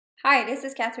Hi, this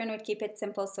is Catherine with Keep It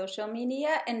Simple Social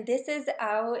Media, and this is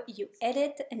how you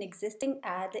edit an existing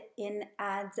ad in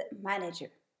Ads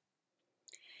Manager.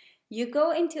 You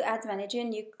go into Ads Manager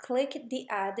and you click the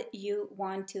ad you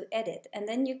want to edit, and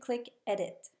then you click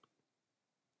Edit.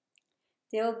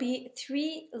 There will be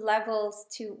three levels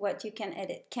to what you can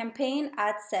edit: campaign,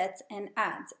 ad sets, and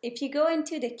ads. If you go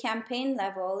into the campaign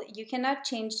level, you cannot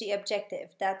change the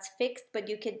objective. That's fixed, but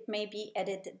you could maybe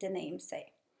edit the name,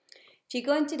 say. If you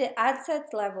go into the ad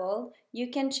sets level, you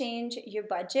can change your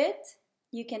budget,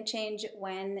 you can change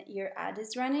when your ad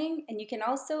is running, and you can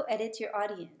also edit your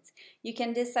audience. You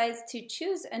can decide to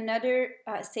choose another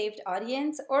saved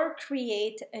audience or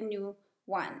create a new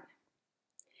one.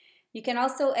 You can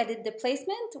also edit the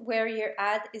placement where your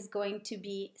ad is going to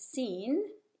be seen,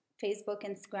 Facebook,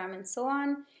 Instagram, and so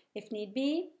on, if need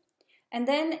be. And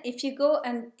then if you go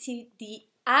into the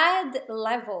ad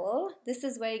level, this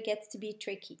is where it gets to be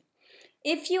tricky.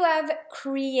 If you have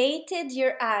created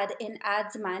your ad in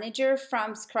Ads Manager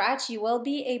from scratch, you will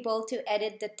be able to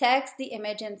edit the text, the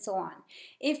image, and so on.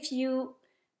 If you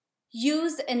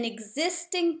use an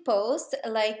existing post,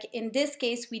 like in this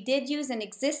case, we did use an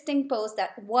existing post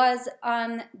that was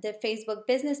on the Facebook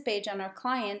business page on our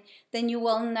client, then you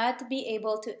will not be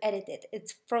able to edit it.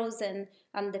 It's frozen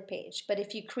on the page. But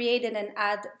if you created an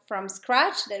ad from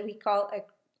scratch that we call a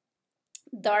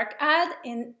dark ad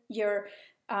in your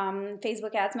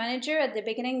Facebook Ads Manager at the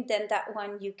beginning, then that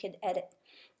one you could edit.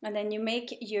 And then you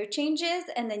make your changes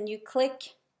and then you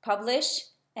click publish,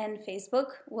 and Facebook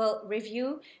will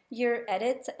review your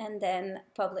edits and then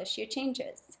publish your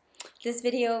changes. This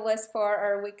video was for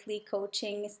our weekly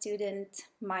coaching student,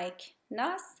 Mike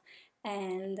Nuss,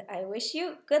 and I wish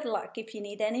you good luck. If you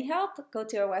need any help, go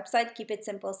to our website,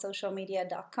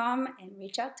 keepitsimplesocialmedia.com, and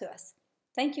reach out to us.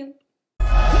 Thank you.